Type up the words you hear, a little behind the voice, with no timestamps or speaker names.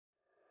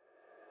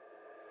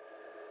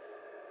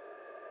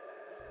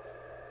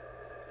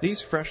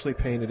These freshly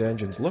painted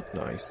engines look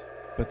nice,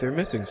 but they're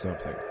missing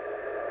something.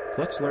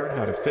 Let's learn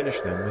how to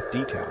finish them with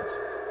decals.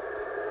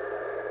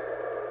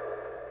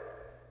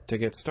 To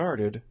get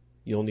started,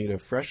 you'll need a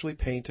freshly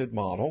painted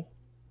model,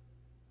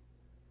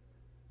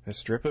 a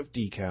strip of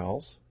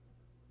decals,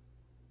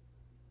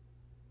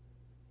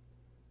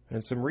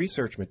 and some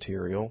research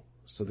material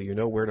so that you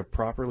know where to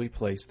properly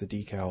place the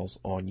decals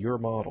on your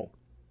model.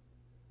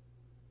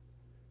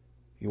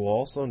 You will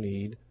also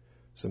need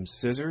some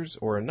scissors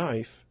or a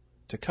knife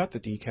to cut the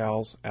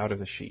decals out of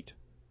the sheet,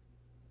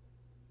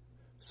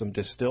 some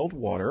distilled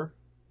water,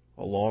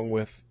 along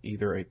with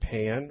either a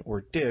pan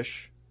or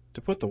dish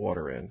to put the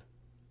water in,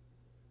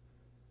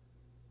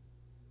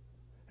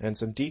 and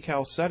some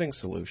decal setting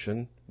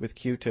solution with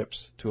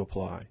Q-tips to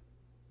apply.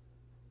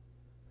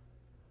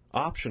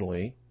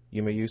 Optionally,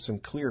 you may use some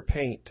clear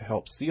paint to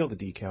help seal the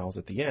decals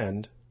at the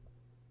end,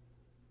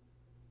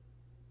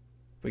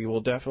 but you will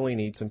definitely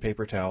need some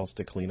paper towels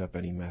to clean up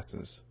any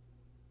messes.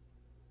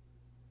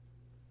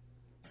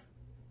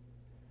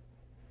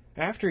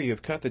 After you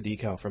have cut the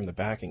decal from the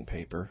backing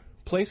paper,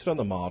 place it on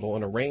the model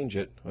and arrange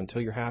it until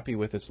you're happy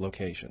with its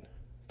location.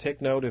 Take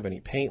note of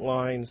any paint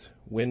lines,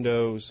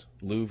 windows,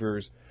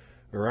 louvers,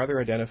 or other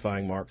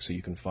identifying marks so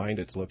you can find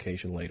its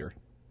location later.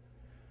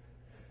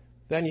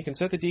 Then you can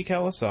set the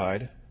decal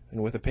aside,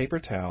 and with a paper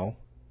towel,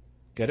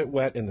 get it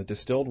wet in the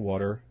distilled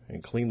water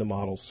and clean the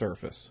model's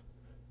surface.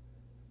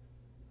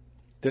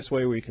 This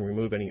way we can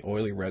remove any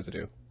oily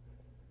residue.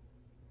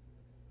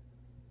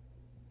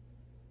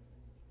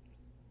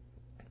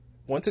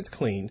 Once it's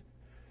clean,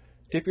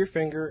 dip your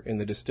finger in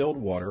the distilled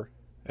water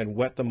and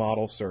wet the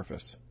model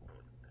surface.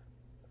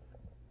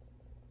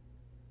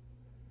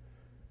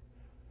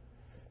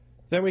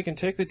 Then we can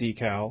take the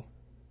decal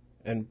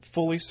and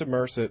fully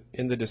submerge it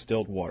in the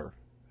distilled water.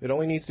 It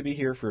only needs to be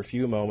here for a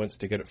few moments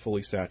to get it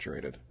fully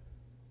saturated.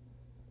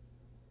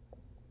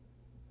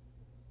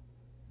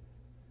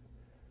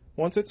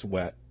 Once it's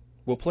wet,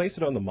 we'll place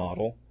it on the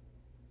model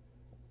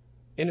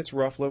in its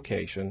rough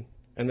location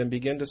and then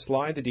begin to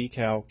slide the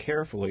decal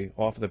carefully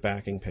off the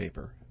backing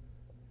paper.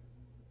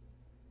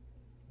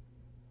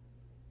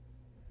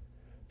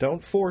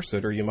 Don't force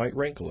it or you might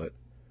wrinkle it.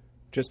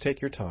 Just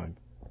take your time.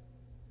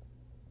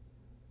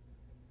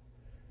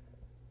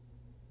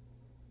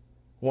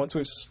 Once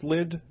we've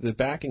slid the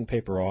backing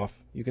paper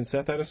off, you can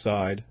set that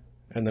aside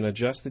and then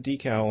adjust the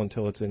decal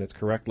until it's in its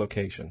correct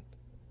location.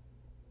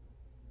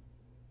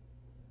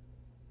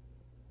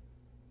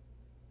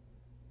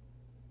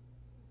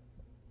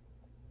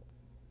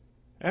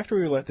 After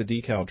we let the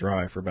decal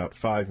dry for about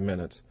 5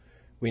 minutes,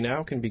 we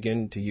now can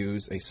begin to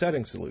use a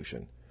setting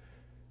solution.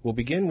 We'll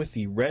begin with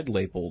the red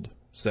labeled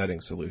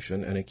setting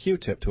solution and a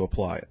Q-tip to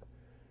apply it.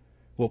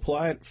 We'll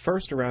apply it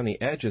first around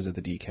the edges of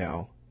the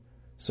decal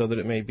so that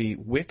it may be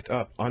wicked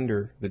up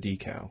under the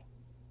decal.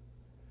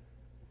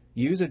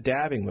 Use a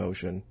dabbing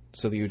motion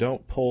so that you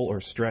don't pull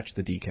or stretch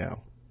the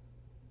decal.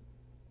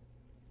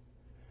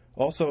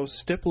 Also,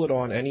 stipple it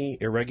on any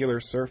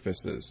irregular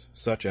surfaces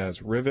such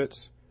as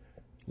rivets,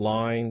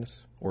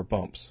 lines, or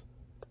bumps.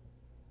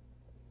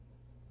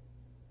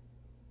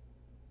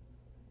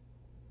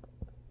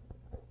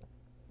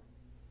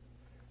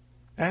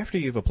 After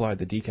you've applied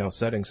the decal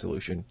setting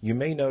solution, you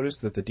may notice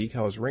that the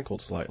decal is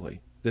wrinkled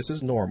slightly. This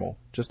is normal,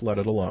 just let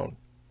it alone.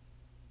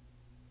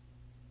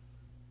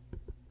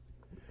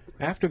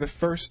 After the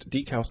first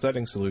decal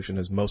setting solution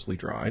is mostly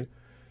dried,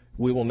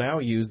 we will now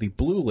use the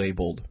blue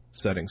labeled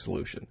setting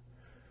solution.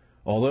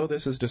 Although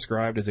this is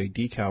described as a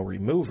decal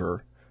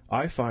remover,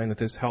 I find that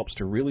this helps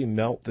to really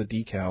melt the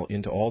decal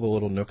into all the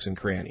little nooks and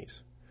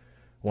crannies.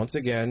 Once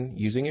again,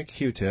 using a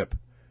Q-tip,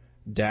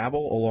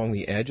 dabble along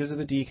the edges of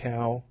the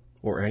decal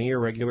or any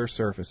irregular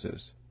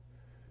surfaces.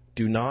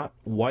 Do not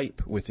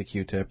wipe with the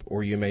Q-tip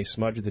or you may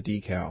smudge the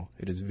decal.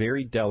 It is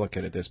very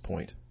delicate at this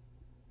point.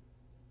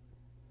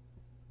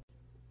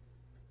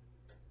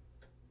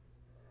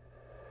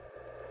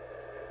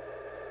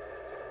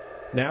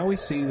 Now we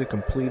see the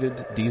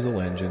completed diesel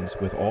engines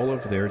with all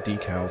of their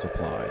decals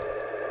applied.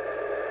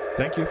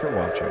 Thank you for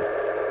watching.